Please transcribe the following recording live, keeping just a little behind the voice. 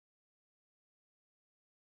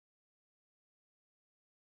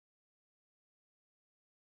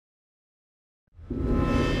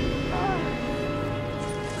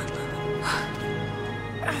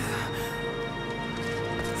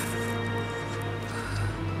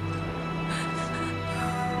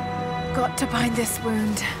Got to bind this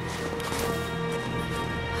wound.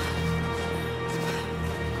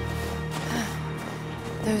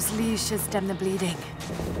 Those leaves should stem the bleeding.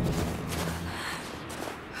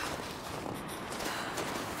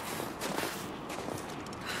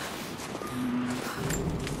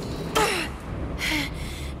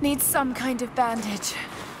 Needs some kind of bandage.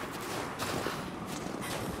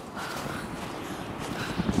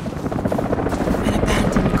 An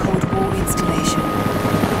abandoned Cold War installation.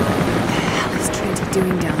 What the hell is Trinity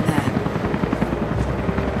doing down there?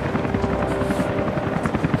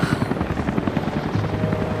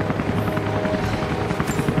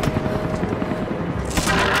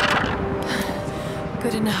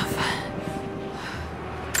 Good enough.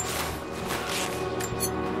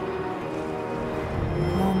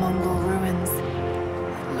 More Mongol ruins.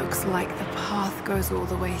 It looks like the path goes all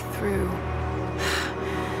the way through.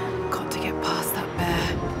 Got to get past that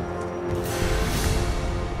bear.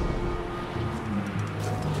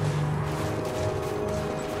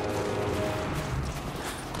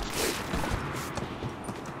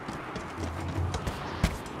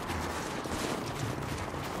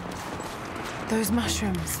 Those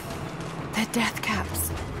mushrooms, they're death caps.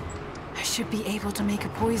 I should be able to make a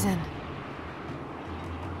poison.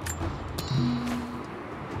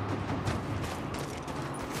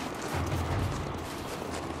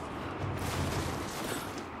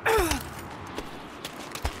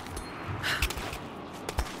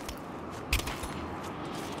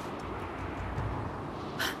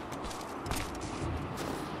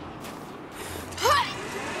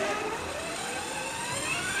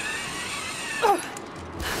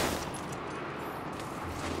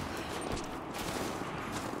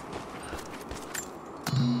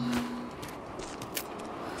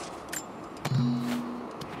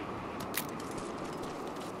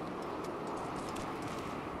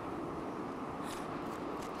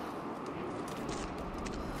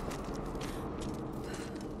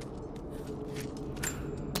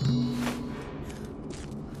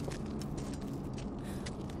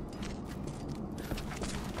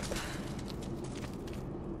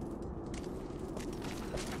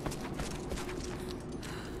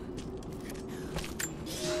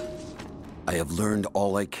 I have learned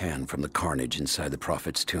all I can from the carnage inside the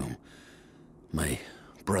Prophet's tomb. My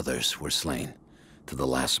brothers were slain, to the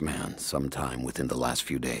last man, sometime within the last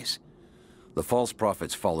few days. The false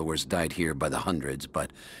Prophet's followers died here by the hundreds,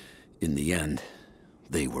 but in the end,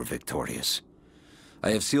 they were victorious.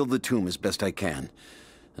 I have sealed the tomb as best I can,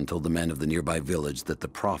 and told the men of the nearby village that the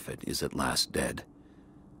Prophet is at last dead.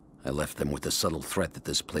 I left them with the subtle threat that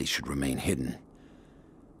this place should remain hidden.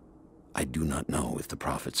 I do not know if the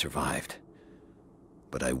Prophet survived,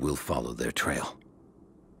 but I will follow their trail.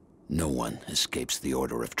 No one escapes the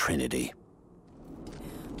Order of Trinity.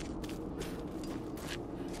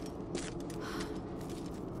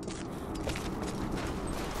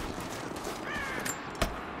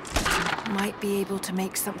 Might be able to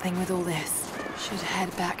make something with all this. Should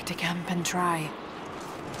head back to camp and try.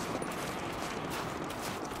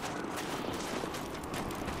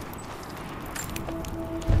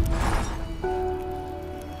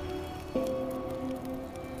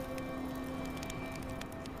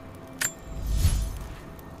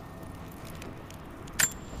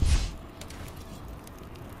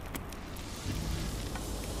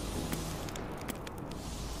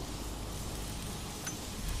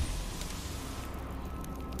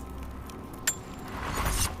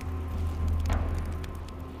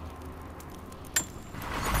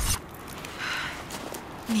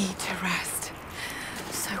 Need to rest.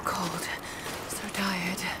 So cold, so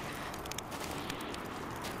tired.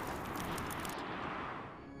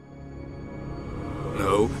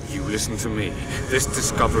 No, you listen to me. This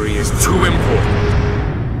discovery is too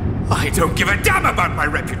important. I don't give a damn about my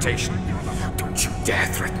reputation. Don't you dare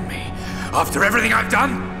threaten me. After everything I've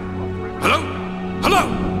done? Hello? Hello?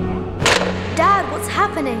 Dad, what's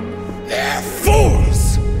happening? They're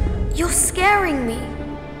fools! You're scaring me.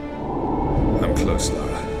 I'm close,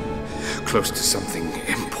 Laura. Close to something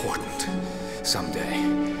important. Someday,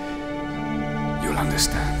 you'll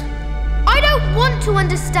understand. I don't want to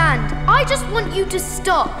understand. I just want you to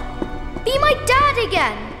stop. Be my dad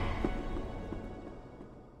again.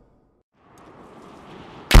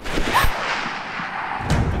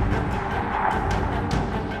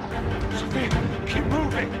 Keep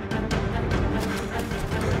moving!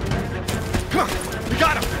 Come on, we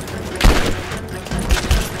got him!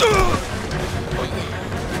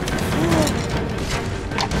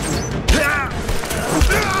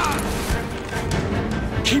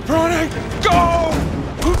 Keep running! Go!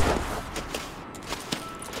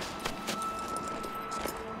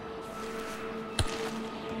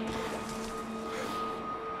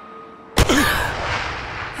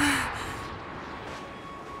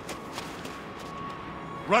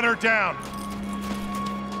 Run her down!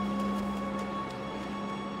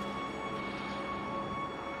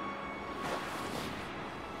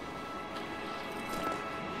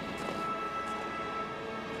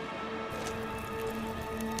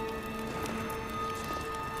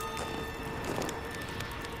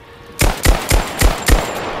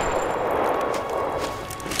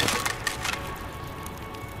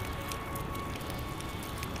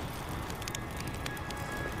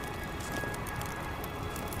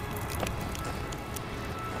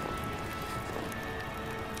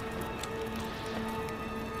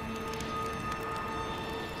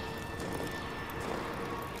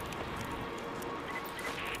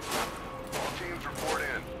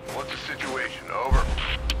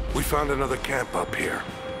 Found another camp up here.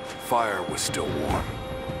 Fire was still warm.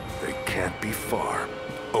 They can't be far.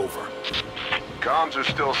 Over. Comms are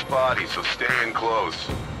still spotty, so stay in close.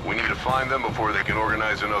 We need to find them before they can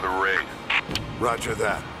organize another raid. Roger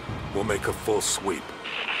that. We'll make a full sweep.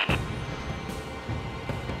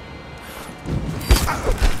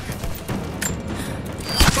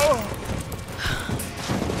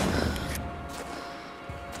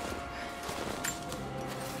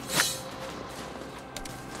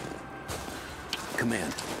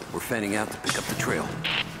 Command, we're fanning out to pick up the trail.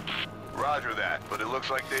 Roger that, but it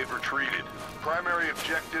looks like they've retreated. Primary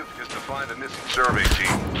objective is to find the missing survey team.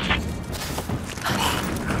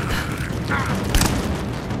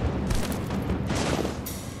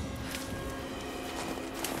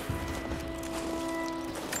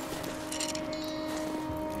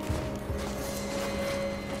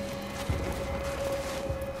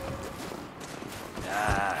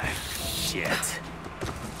 Shit.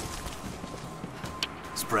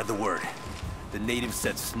 Spread the word. The natives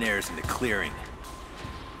set snares in the clearing.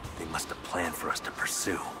 They must have planned for us to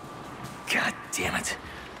pursue. God damn it.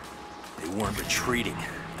 They weren't retreating.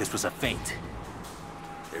 This was a feint.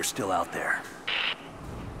 They're still out there.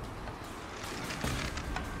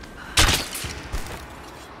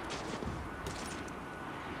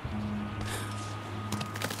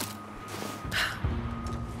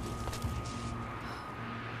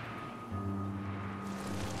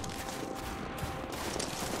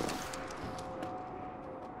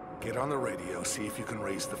 Get on the radio, see if you can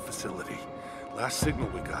raise the facility. Last signal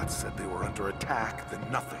we got said they were under attack, then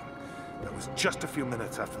nothing. That was just a few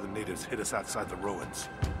minutes after the natives hit us outside the ruins.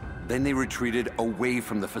 Then they retreated away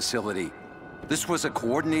from the facility. This was a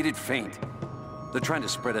coordinated feint. They're trying to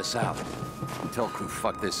spread us out. Tell crew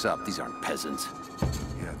fuck this up. These aren't peasants.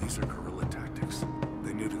 Yeah, these are guerrilla tactics.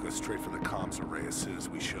 They knew to go straight for the comms array as soon as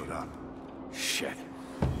we showed up. Shit.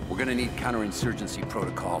 We're gonna need counterinsurgency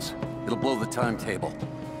protocols. It'll blow the timetable.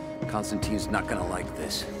 Constantine's not gonna like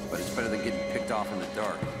this, but it's better than getting picked off in the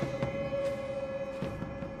dark.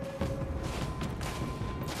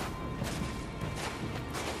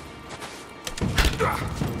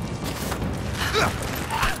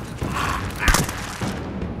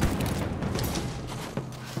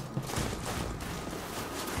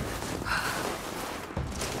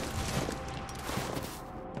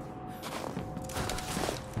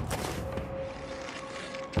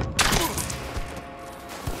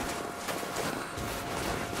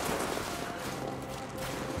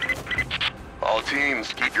 All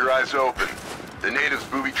teams, keep your eyes open. The natives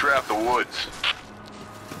booby-trap the woods.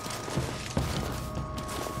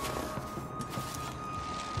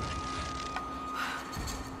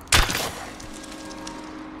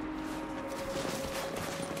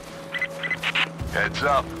 Heads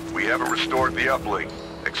up, we haven't restored the uplink.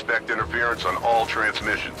 Expect interference on all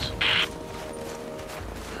transmissions.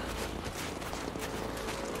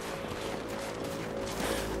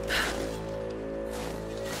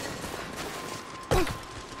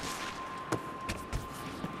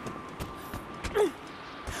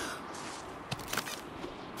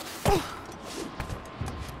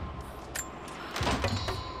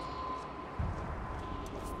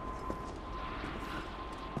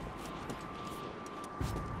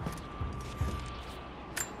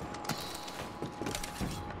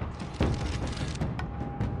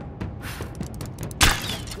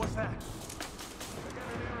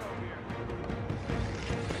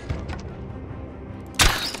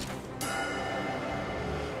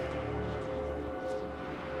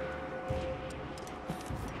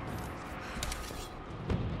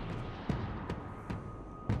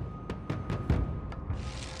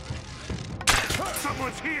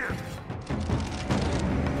 Someone's here!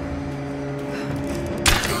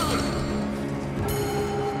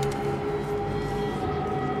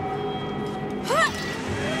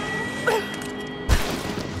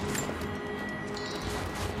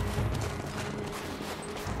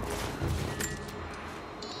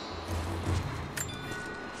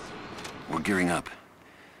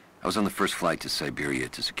 was on the first flight to Siberia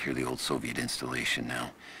to secure the old Soviet installation now.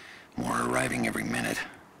 More are arriving every minute.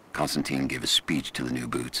 Konstantin gave a speech to the new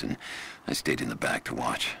boots, and I stayed in the back to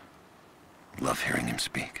watch. Love hearing him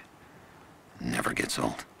speak. Never gets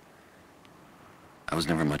old. I was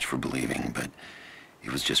never much for believing, but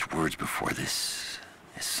it was just words before. This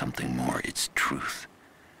is something more. It's truth.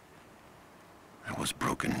 I was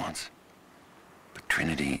broken once. But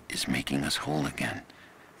Trinity is making us whole again.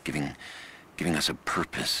 Giving us a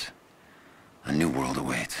purpose. A new world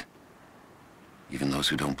awaits. Even those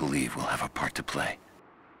who don't believe will have a part to play.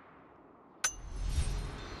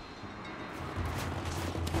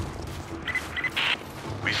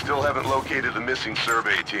 We still haven't located the missing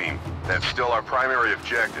survey team. That's still our primary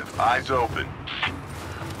objective. Eyes open.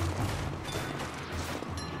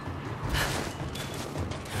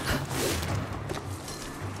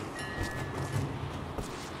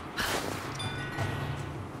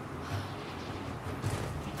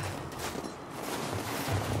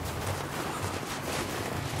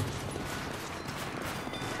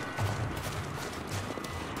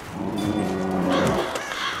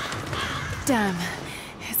 Damn,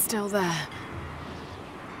 it's still there.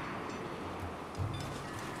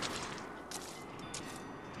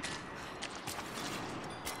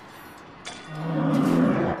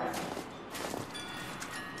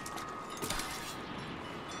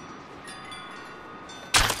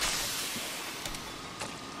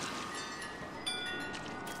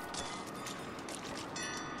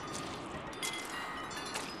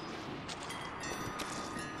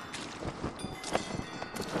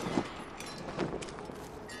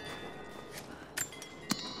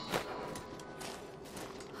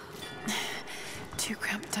 Too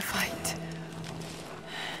cramped to fight.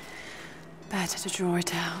 Better to draw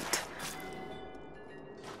it out.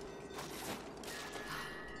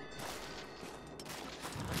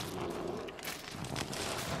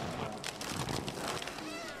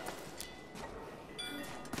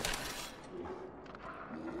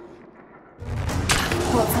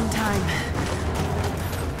 Got some time.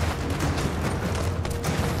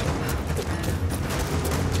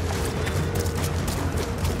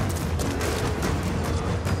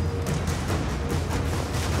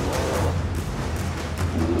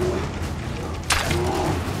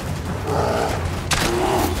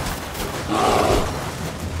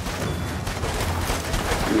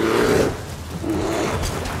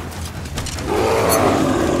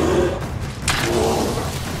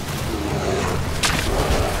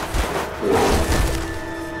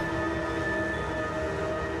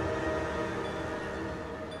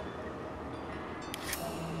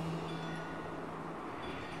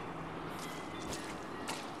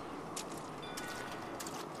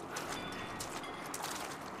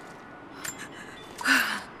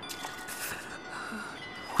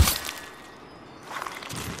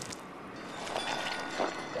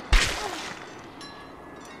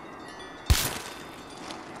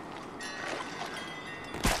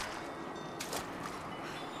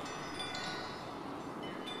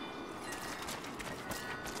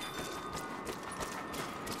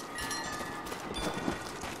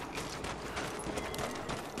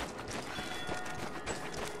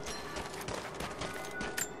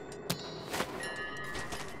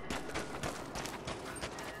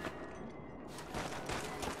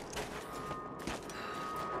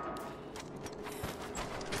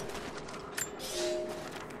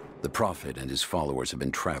 The Prophet and his followers have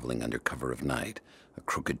been traveling under cover of night, a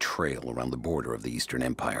crooked trail around the border of the Eastern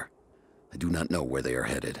Empire. I do not know where they are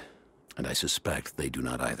headed, and I suspect they do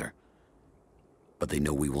not either. But they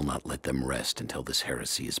know we will not let them rest until this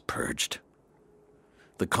heresy is purged.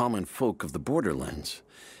 The common folk of the borderlands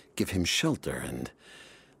give him shelter, and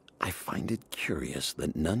I find it curious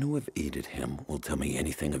that none who have aided him will tell me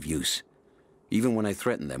anything of use. Even when I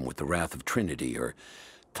threaten them with the wrath of Trinity or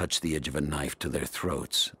touch the edge of a knife to their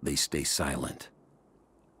throats, they stay silent.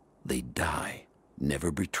 They die, never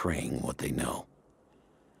betraying what they know.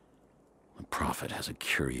 The Prophet has a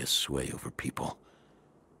curious sway over people.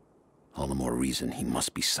 All the more reason he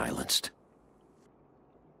must be silenced.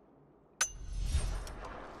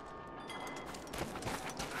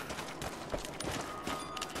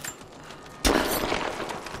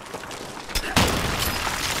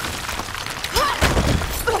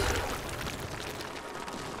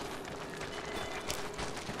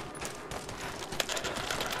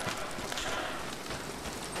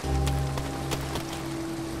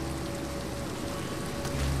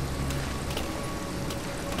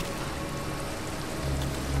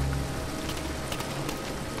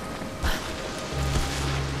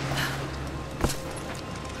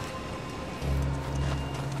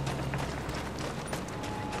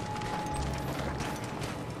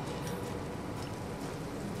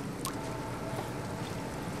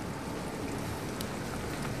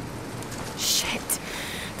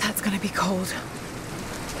 be cold.